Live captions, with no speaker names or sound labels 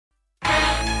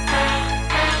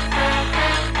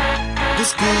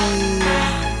What's good?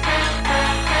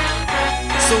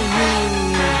 So good.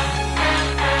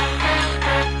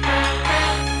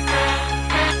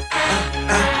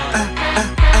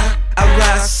 I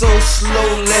ride so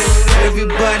slowly.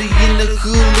 Everybody in the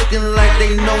hood looking like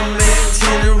they know me.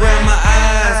 Tin around my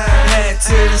eyes, hat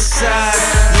to the side.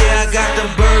 Yeah, I got them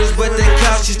birds, but they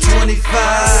cost you 25.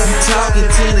 You talking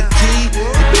to the key,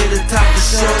 you better talk the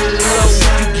show low.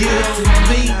 If you get it from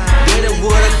me, better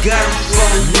what I got it for.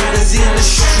 Niggas in the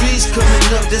streets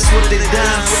coming up, that's what they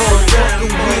dying for.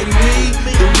 Fucking with me,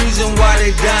 the reason why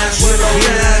they dying slow.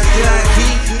 Yeah, I got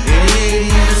heat, and it ain't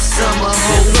even summer,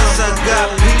 ho. Plus I got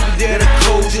people that'll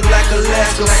cold you like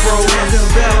Alaska, bro. Talking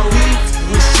about me,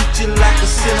 we'll shoot you like a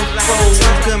centerfold.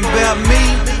 Talking about me,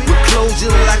 we'll close you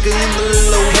like an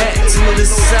envelope. Hat to the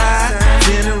side,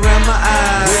 pin around my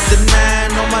eyes. With the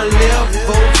 9 on my left,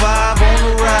 4-5 on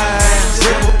the right.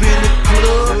 Step up in the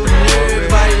club, and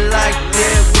everybody like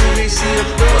that. When they see a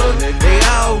thug, they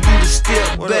all do the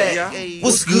step back.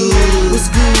 What's good? What's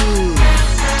good?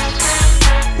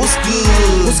 What's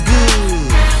good? What's good?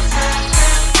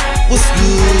 What's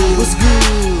good? What's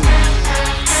good?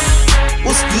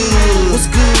 What's good? What's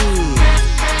good?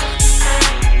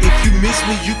 If you miss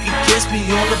me, you can catch me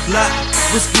on the block.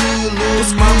 What's good,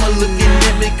 little mama looking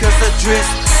at me cause I dress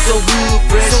so good,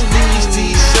 fresh Dickies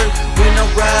t-shirt. When I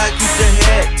ride, keep the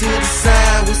hat to the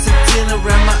side with some tin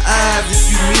around my eyes.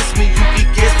 If you miss me, you can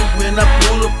catch me when I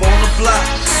pull up on the block.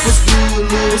 What's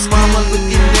good, little mama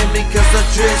looking at me cause I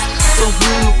dress so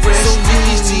good, fresh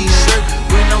Dickies t-shirt.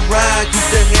 When I ride, keep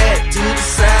the hat to the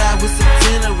side with some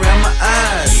tin around my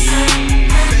eyes.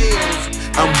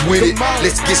 I'm with it,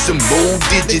 let's get some more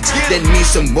digits. That means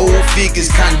some more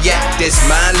figures. Cognac, that's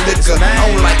my liquor. I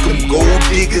don't like them gold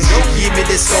diggers. You give me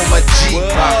this on my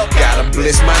G-pop. Gotta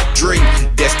bless my drink,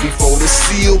 that's before the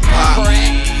seal pop.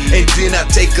 And then I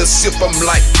take a sip, I'm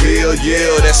like, hell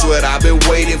yeah, that's what I've been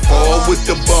waiting for. With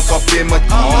the bump up in my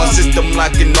car, system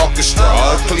like an orchestra.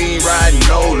 Clean riding,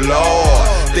 no lord.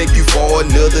 Thank you for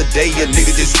another day, a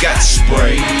nigga just got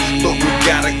sprayed. But we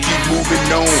gotta keep moving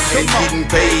on and getting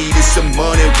paid. It's some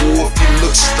money, wolf, you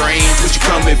look strange, what you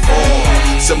coming for?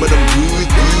 Some of them good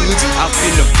goods out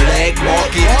in the black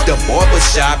market. The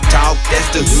barbershop talk, that's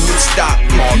the hood stock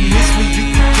market. If you miss me, you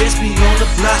can catch me on the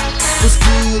block. What's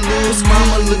good, little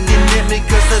mama looking at me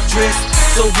cause I dress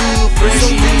so good, fresh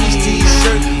Dickies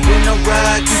t-shirt. When I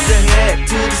ride, keep the hat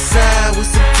to the side with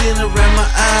some tin around my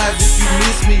eyes. If you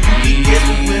miss me, you can catch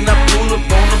me when I pull up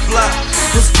on the block.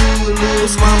 What's good, little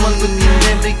mama looking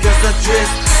at me cause I dress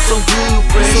so good,